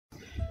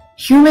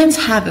Humans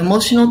have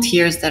emotional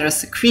tears that are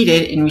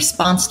secreted in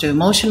response to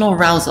emotional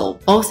arousal,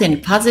 both in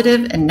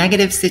positive and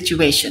negative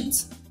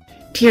situations.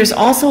 Tears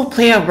also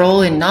play a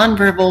role in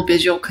nonverbal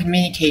visual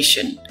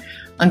communication.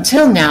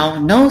 Until now,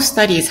 no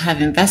studies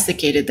have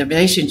investigated the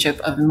relationship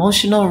of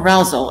emotional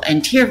arousal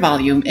and tear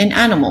volume in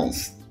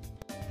animals.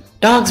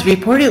 Dogs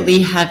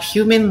reportedly have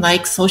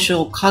human-like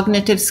social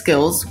cognitive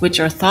skills which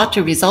are thought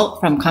to result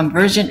from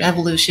convergent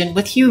evolution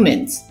with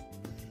humans.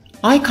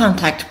 Eye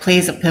contact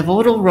plays a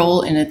pivotal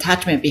role in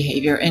attachment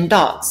behavior in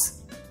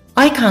dogs.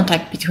 Eye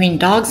contact between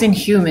dogs and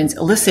humans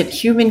elicit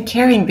human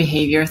caring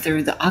behavior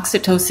through the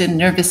oxytocin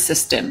nervous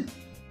system.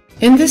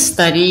 In this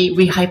study,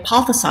 we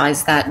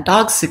hypothesized that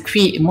dogs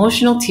secrete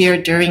emotional tear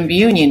during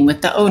reunion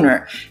with the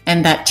owner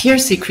and that tear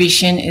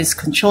secretion is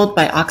controlled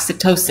by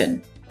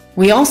oxytocin.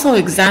 We also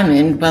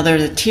examined whether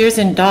the tears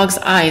in dogs'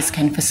 eyes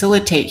can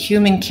facilitate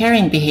human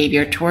caring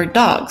behavior toward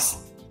dogs.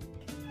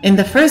 In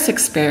the first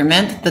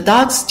experiment, the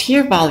dog's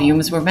tear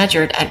volumes were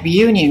measured at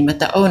reunion with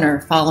the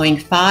owner following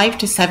 5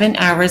 to 7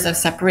 hours of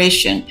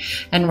separation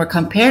and were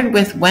compared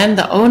with when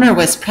the owner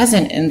was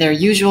present in their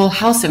usual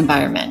house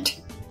environment.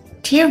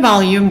 Tear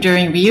volume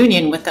during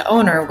reunion with the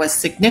owner was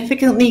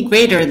significantly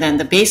greater than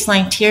the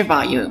baseline tear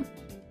volume.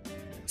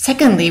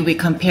 Secondly, we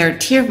compared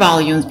tear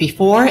volumes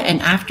before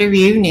and after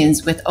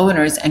reunions with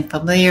owners and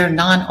familiar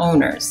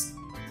non-owners.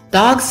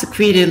 Dogs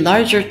secreted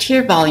larger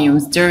tear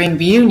volumes during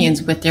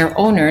reunions with their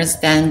owners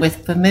than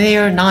with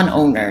familiar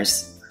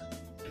non-owners.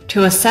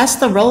 To assess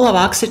the role of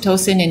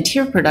oxytocin in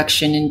tear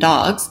production in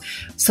dogs,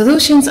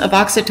 solutions of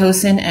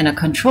oxytocin and a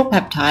control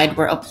peptide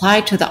were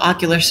applied to the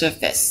ocular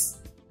surface.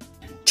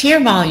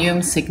 Tear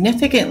volume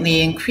significantly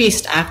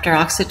increased after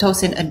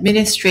oxytocin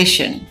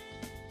administration.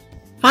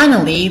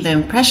 Finally, the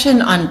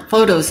impression on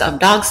photos of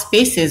dogs'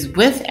 faces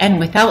with and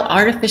without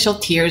artificial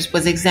tears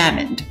was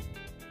examined.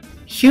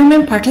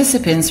 Human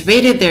participants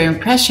rated their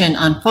impression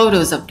on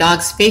photos of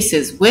dogs'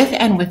 faces with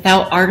and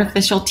without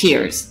artificial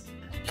tears.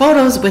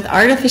 Photos with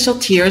artificial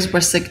tears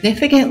were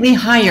significantly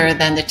higher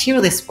than the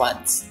tearless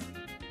ones.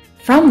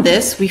 From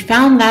this, we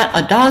found that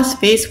a dog's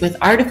face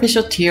with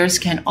artificial tears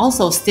can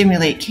also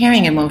stimulate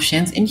caring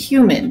emotions in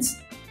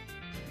humans.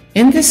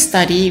 In this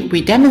study,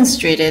 we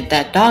demonstrated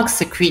that dogs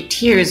secrete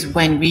tears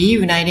when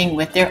reuniting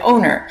with their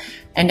owner,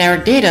 and our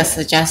data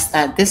suggests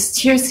that this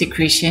tear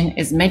secretion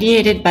is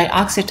mediated by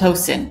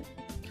oxytocin.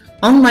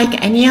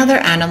 Unlike any other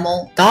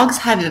animal, dogs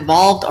have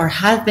evolved or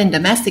have been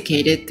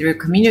domesticated through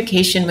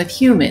communication with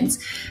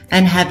humans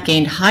and have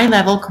gained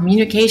high-level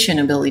communication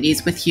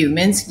abilities with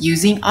humans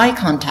using eye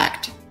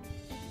contact.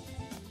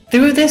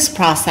 Through this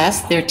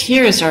process, their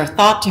tears are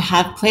thought to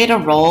have played a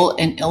role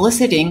in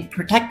eliciting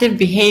protective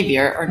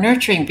behavior or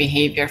nurturing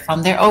behavior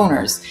from their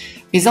owners,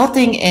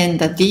 resulting in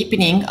the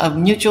deepening of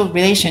mutual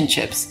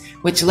relationships,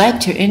 which led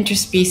to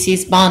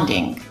interspecies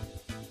bonding.